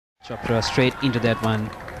Chopra straight into that one.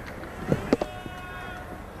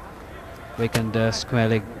 Vacant square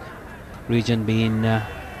leg region being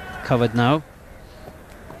covered now.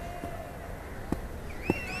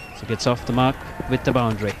 So gets off the mark with the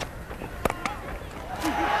boundary.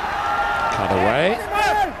 Cut away.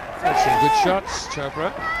 That's some good shots,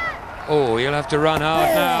 Chopra. Oh, he'll have to run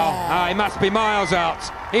hard now. He must be miles out.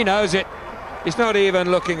 He knows it. He's not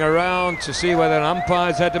even looking around to see whether an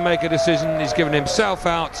umpire's had to make a decision. He's given himself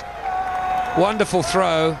out. Wonderful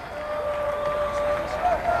throw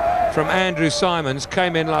from Andrew Symonds.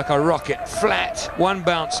 Came in like a rocket, flat. One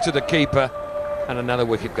bounce to the keeper, and another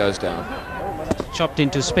wicket goes down. Chopped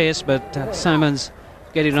into space, but Symonds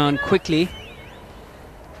get it on quickly.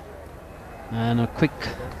 And a quick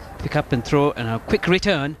pick up and throw, and a quick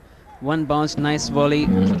return. One bounce, nice volley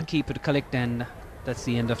for the keeper to collect, and that's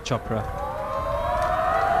the end of Chopra.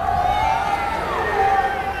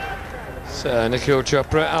 So Nikhil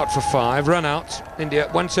Chopra out for 5, run out. India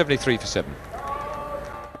 173 for 7.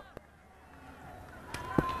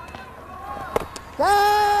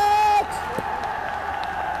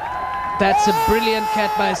 That's a brilliant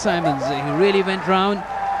cat by Symonds. He really went round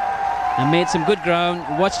and made some good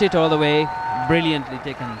ground, watched it all the way, brilliantly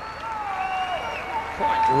taken.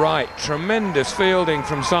 Quite right, tremendous fielding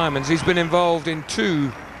from Symonds. He's been involved in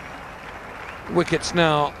 2 wickets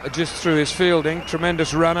now just through his fielding.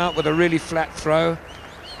 Tremendous run out with a really flat throw.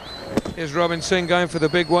 Here's Robin Singh going for the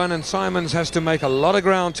big one, and Symonds has to make a lot of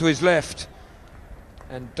ground to his left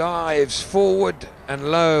and dives forward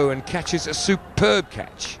and low and catches a superb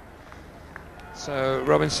catch. So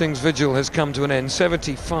Robin Singh's vigil has come to an end.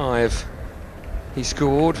 75 he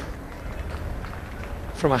scored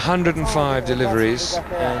from 105 deliveries,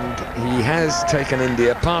 and he has taken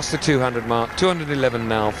India past the 200 mark. 211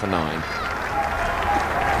 now for 9.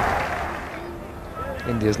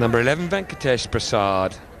 India's number 11, Venkatesh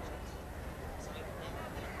Prasad.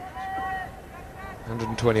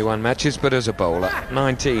 121 matches, but as a bowler,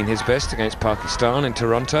 19 his best against Pakistan in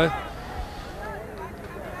Toronto.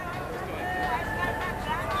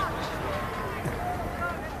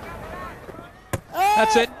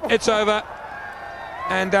 That's it, it's over.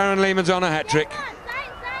 And Darren Lehmann's on a hat-trick.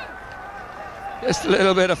 Just a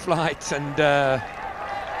little bit of flight, and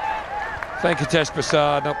Venkatesh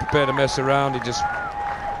Prasad not prepared to mess around.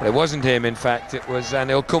 Well, it wasn't him, in fact, it was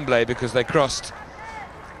Anil Kumble, because they crossed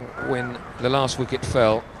when the last wicket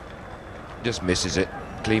fell. Just misses it,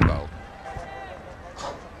 clean bowl.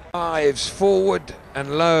 Dives forward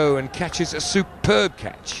and low and catches a superb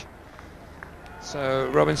catch. So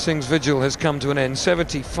Robin Singh's vigil has come to an end.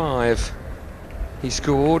 75 he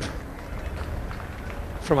scored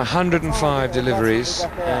from 105 deliveries,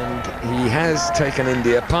 and he has taken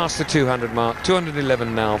India past the 200 mark.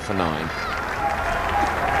 211 now for 9.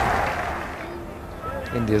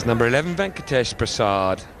 India's number 11, Venkatesh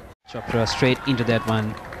Prasad. Chopra straight into that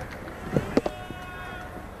one.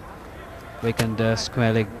 Vacant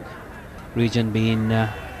square leg region being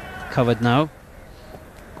covered now.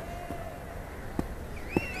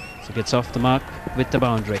 So gets off the mark with the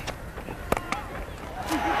boundary.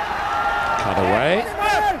 Cut away.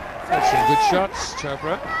 That's some good shots,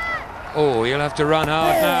 Chopra. Oh, he'll have to run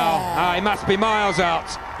hard now. He must be miles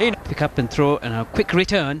out. Pick up and throw, and a quick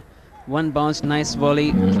return. One bounce, nice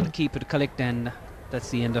volley for the keeper to collect, and that's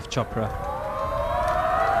the end of Chopra.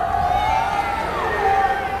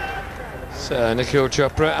 So Nikhil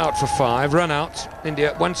Chopra out for 5, run out. India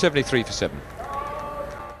 173 for 7.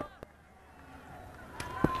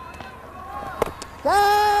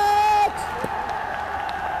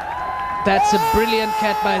 That's a brilliant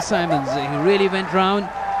cat by Symonds. He really went round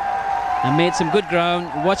and made some good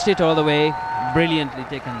ground, watched it all the way, brilliantly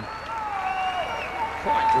taken.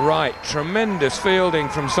 Quite right, tremendous fielding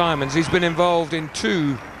from Symonds. He's been involved in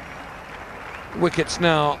 2 wickets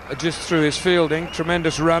now just through his fielding.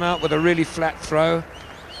 Tremendous run out with a really flat throw.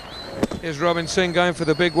 Here's Robin Singh going for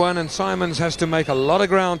the big one, and Symonds has to make a lot of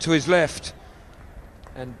ground to his left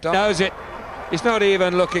and knows it. He's not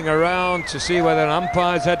even looking around to see whether an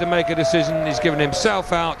umpire's had to make a decision. He's given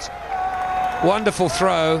himself out. Wonderful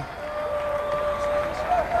throw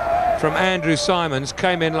from Andrew Symonds.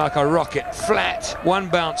 Came in like a rocket, flat. One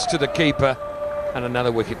bounce to the keeper, and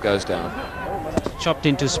another wicket goes down. Chopped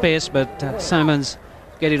into space, but Symonds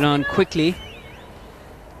get it on quickly.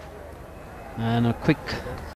 And a quick